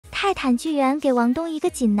泰坦巨猿给王冬一个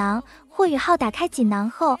锦囊，霍雨浩打开锦囊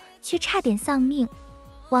后，却差点丧命。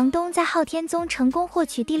王冬在昊天宗成功获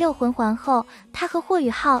取第6魂环后，他和霍雨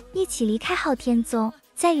浩一起离开昊天宗。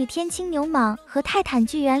在与天青牛蟒和泰坦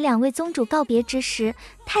巨猿2位宗主告别之时，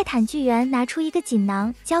泰坦巨猿拿出一个锦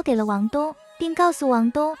囊交给了王冬，并告诉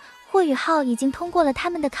王冬，霍雨浩已经通过了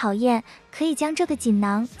他们的考验，可以将这个锦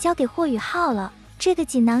囊交给霍雨浩了。这个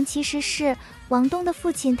锦囊其实是王冬的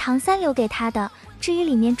父亲唐三留给他的，至于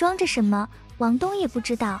里面装着什么，王冬也不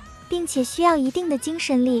知道，并且需要一定的精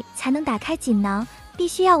神力才能打开锦囊，必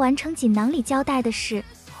须要完成锦囊里交代的事，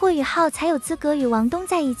霍雨浩才有资格与王冬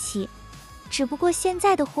在一起。只不过现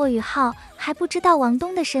在的霍雨浩还不知道王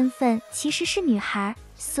冬的身份其实是女孩，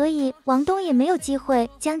所以王冬也没有机会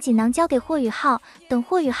将锦囊交给霍雨浩。等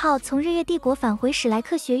霍雨浩从日月帝国返回史莱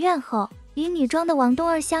克学院后，与女装的王冬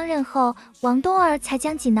儿相认后，王冬儿才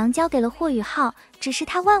将锦囊交给了霍雨浩。只是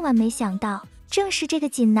他万万没想到，正是这个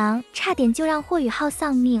锦囊差点就让霍雨浩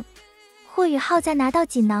丧命。霍雨浩在拿到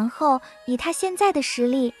锦囊后，以他现在的实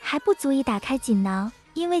力还不足以打开锦囊，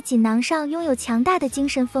因为锦囊上拥有强大的精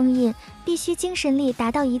神封印，必须精神力达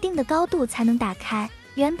到一定的高度才能打开。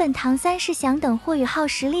原本唐三是想等霍雨浩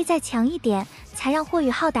实力再强一点，才让霍雨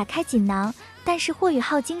浩打开锦囊，但是霍雨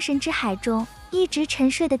浩精神之海中一直沉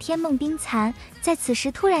睡的天梦冰蚕在此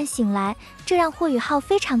时突然醒来，这让霍雨浩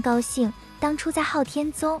非常高兴。当初在昊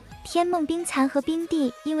天宗，天梦冰蚕和冰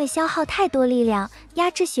帝因为消耗太多力量，压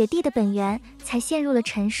制雪地的本源，才陷入了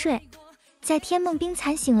沉睡。在天梦冰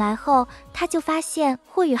蚕醒来后，他就发现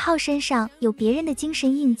霍雨浩身上有别人的精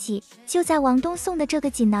神印记，就在王冬送的这个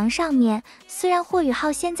锦囊上面。虽然霍雨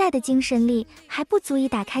浩现在的精神力还不足以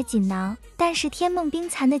打开锦囊，但是天梦冰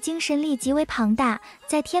蚕的精神力极为庞大，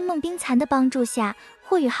在天梦冰蚕的帮助下，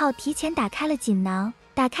霍雨浩提前打开了锦囊。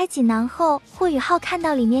打开锦囊后，霍雨浩看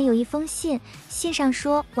到里面有一封信，信上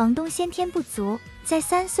说王冬先天不足，在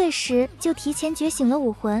3岁时就提前觉醒了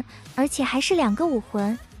武魂，而且还是2个武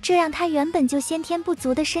魂，这让他原本就先天不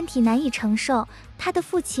足的身体难以承受。他的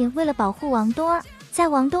父亲为了保护王冬儿，在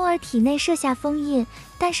王冬儿体内设下封印，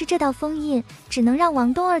但是这道封印只能让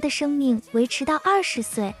王冬儿的生命维持到20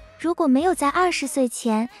岁。如果没有在20岁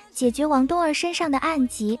前解决王冬儿身上的暗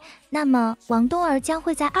疾，那么王冬儿将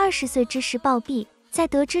会在20岁之时暴毙。在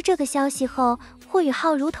得知这个消息后，霍雨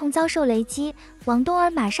浩如同遭受雷击，王冬儿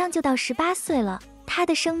马上就到18岁了，他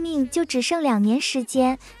的生命就只剩2年时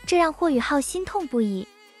间，这让霍雨浩心痛不已。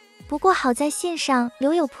不过好在信上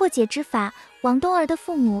留有破解之法，王冬儿的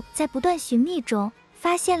父母在不断寻觅中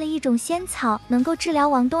发现了一种仙草，能够治疗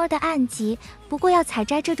王冬儿的暗疾。不过要采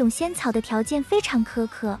摘这种仙草的条件非常苛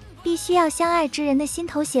刻，必须要相爱之人的心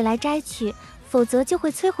头血来摘取，否则就会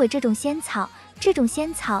摧毁这种仙草。这种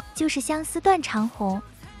仙草就是相思断肠红，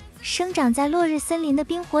生长在落日森林的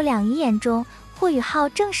冰火两仪眼中。霍雨浩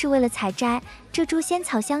正是为了采摘这株仙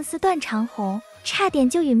草相思断肠红，差点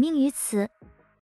就殒命于此。